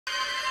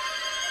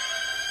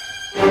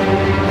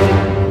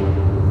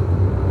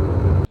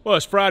Well,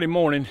 it's Friday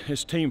morning.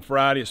 It's Team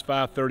Friday. It's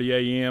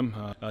 5:30 a.m.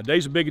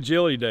 Day's a big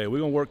agility day. We're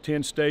going to work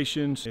 10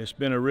 stations. It's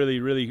been a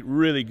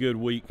really good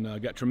week.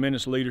 Got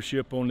tremendous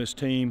leadership on this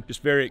team.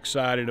 Just very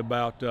excited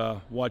about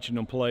watching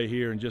them play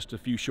here in just a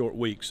few short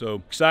weeks.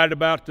 So excited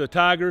about the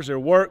Tigers, their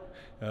work.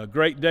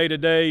 Great day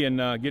today, and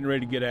getting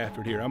ready to get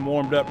after it here. I'm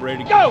warmed up,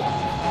 ready to go.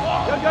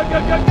 Go, go,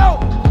 go, go,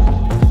 go!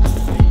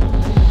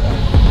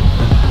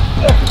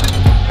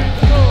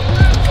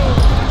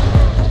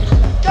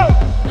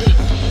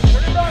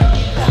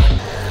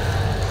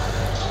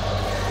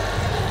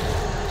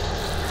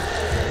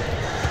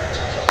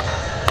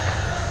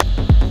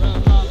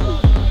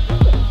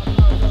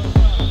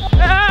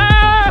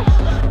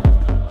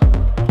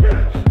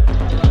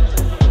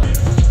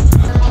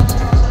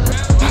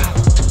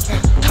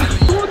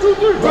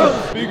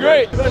 Be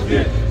great.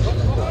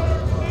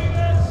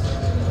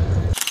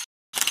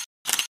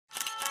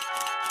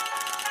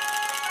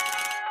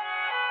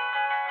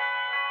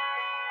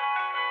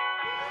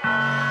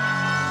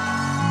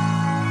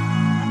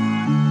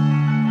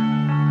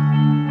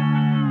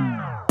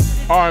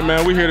 All right,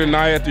 man, we're here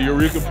tonight at the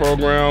Eureka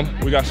program.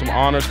 We got some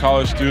honors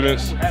college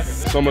students,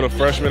 some of the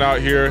freshmen out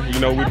here.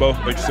 You know, we both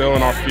excel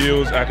in our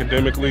fields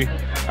academically,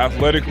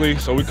 athletically,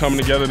 so we're coming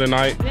together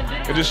tonight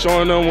and just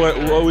showing them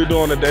what we do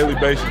on a daily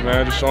basis,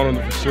 man. Just showing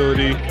them the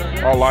facility,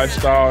 our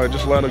lifestyle, and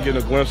just letting them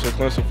get a glimpse of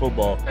Clemson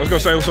football. Let's go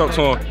say what's up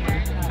to them.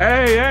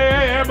 Hey,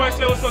 everybody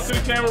say what's up to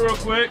the camera real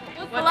quick.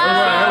 What's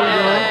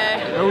up?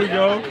 There we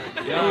go.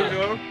 There we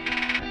go.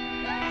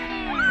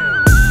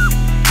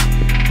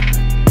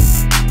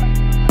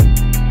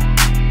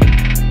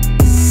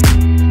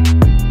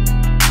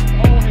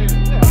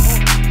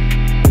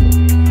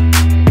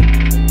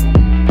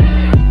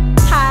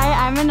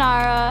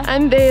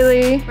 I'm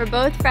Bailey. We're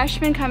both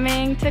freshmen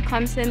coming to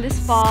Clemson this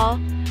fall.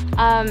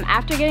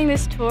 After getting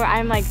this tour,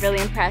 I'm like really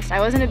impressed. I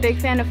wasn't a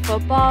big fan of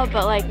football,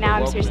 but like now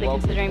I'm seriously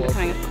considering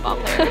becoming a football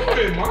player.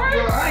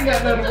 I ain't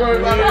got nothing to worry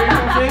about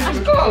it.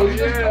 Just close,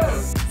 yeah.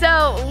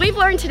 So we've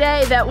learned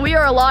today that we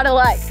are a lot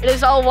alike. It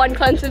is all one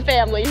Clemson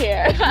family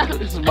here.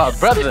 This is my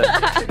brother.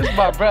 This is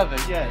my brother,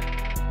 yeah.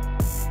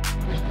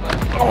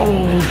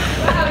 Oh.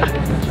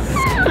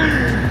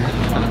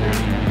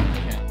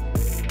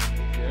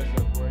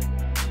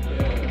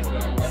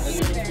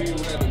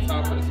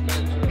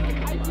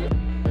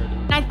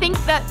 I think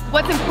that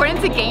what's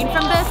important to gain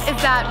from this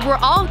is that we're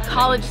all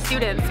college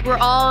students. We're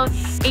all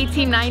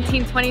 18,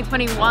 19, 20,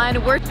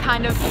 21. We're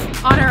kind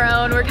of on our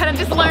own. We're kind of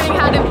just learning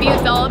how to be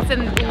adults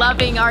and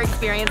loving our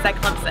experience at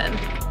Clemson.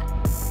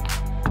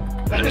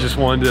 I just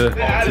wanted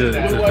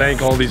to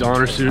thank all these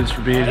honor students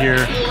for being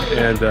here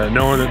and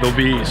knowing that they'll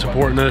be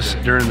supporting us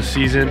during the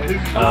season.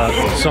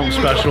 It's something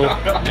special,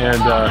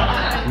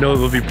 and know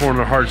they'll be pouring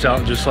their hearts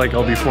out just like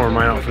I'll be pouring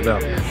mine out for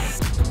them.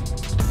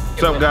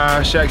 What's up,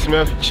 guys? Shaq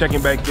Smith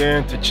checking back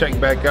in to check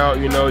back out.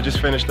 You know,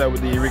 just finished up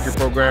with the Eureka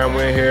program.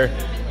 We're in here,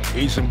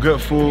 eat some good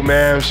food,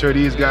 man. I'm sure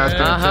these guys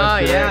can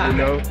attest to that, you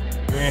know.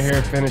 We're in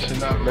here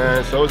finishing up,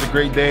 man. So it was a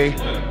great day.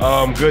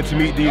 Good to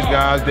meet these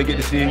guys. They get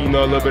to see, you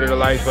know, a little bit of the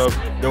life of,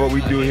 you know, what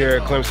we do here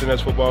at Clemson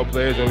as football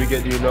players, and we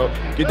get to, you know,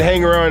 get to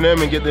hang around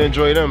them and get to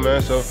enjoy them,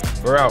 man. So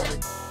we're out.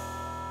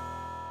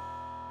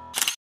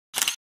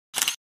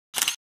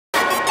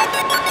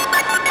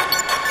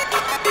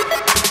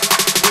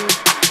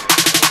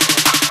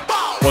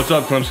 What's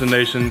up, Clemson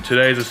Nation?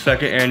 Today is the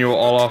second annual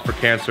All Off for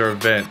Cancer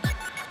event.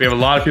 We have a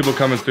lot of people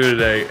coming through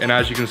today, and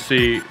as you can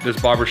see, this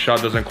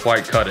barbershop doesn't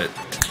quite cut it.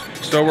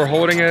 So we're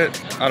holding it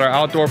at our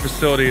outdoor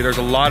facility. There's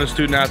a lot of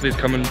student athletes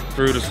coming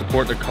through to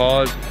support the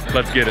cause.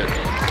 Let's get it.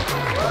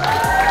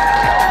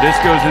 This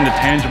goes into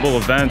tangible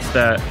events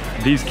that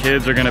these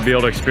kids are going to be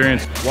able to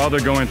experience while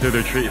they're going through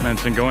their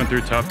treatments and going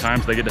through tough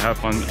times. They get to have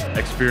fun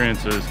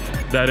experiences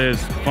that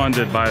is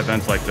funded by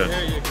events like this.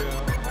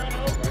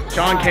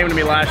 Sean came to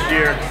me last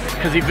year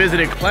because he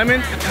visited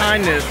Clement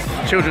Kindness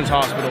Children's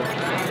Hospital,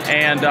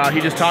 and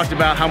he just talked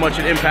about how much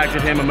it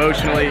impacted him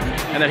emotionally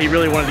and that he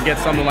really wanted to get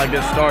something like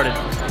this started.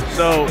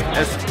 So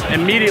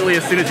immediately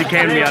as soon as he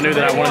came to me, I knew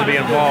that I wanted to be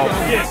involved.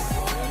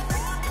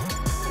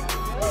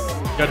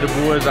 Got the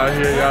boys out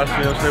here, y'all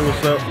see them, say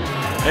what's up.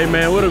 Hey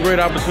man, what a great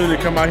opportunity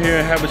to come out here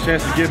and have a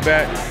chance to give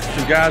back.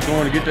 Some guys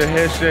going to get their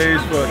head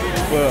shaved for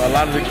a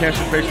lot of the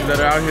cancer patients that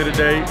are out here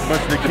today. A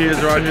bunch of the kids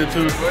are out here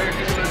too.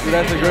 So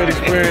that's a great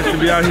experience to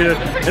be out here.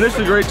 And it's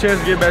a great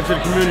chance to get back to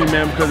the community,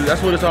 man, because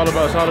that's what it's all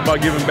about. It's all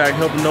about giving back,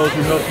 helping those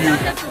who help you.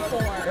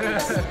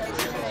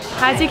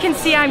 As you can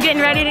see, I'm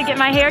getting ready to get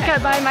my hair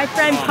cut by my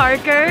friend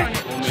Parker.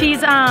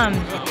 She's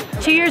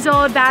 2 years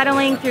old,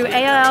 battling through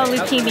ALL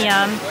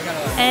leukemia.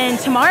 And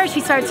tomorrow she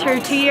starts her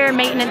 2-year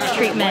maintenance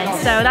treatment.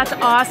 So that's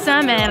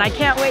awesome, and I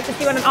can't wait to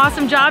see what an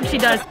awesome job she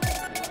does.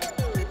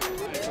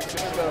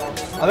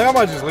 I think I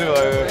might just leave it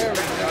like that.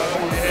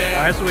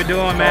 That's what we're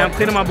doing, man. I'm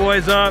cleaning my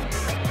boys up.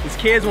 These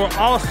kids were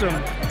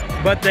awesome,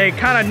 but they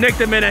kind of nicked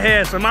them in the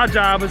head. So my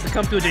job is to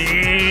come through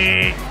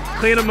the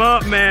clean them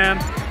up, man.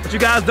 But you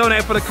guys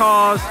donate for the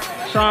cause.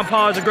 Sean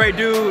Paul is a great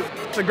dude.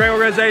 It's a great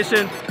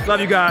organization. Love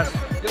you guys.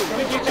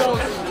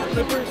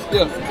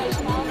 Yeah.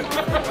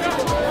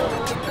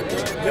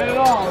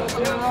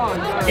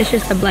 It's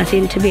just a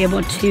blessing to be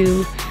able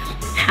to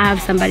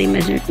have somebody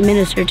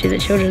minister to the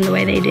children the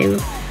way they do.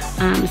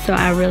 So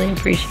I really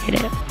appreciate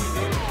it.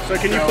 So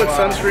can you put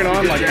sunscreen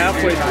on like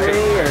halfway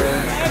through?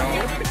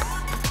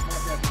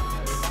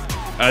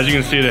 As you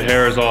can see, the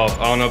hair is off.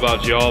 I don't know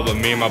about y'all, but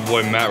me and my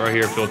boy Matt right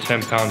here feel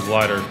 10 pounds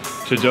lighter.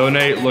 To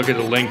donate, look at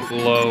the link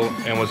below,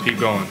 and let's keep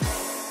going.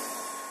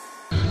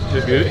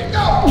 Just good.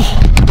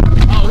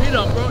 Oh, he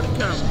done broke the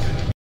camera.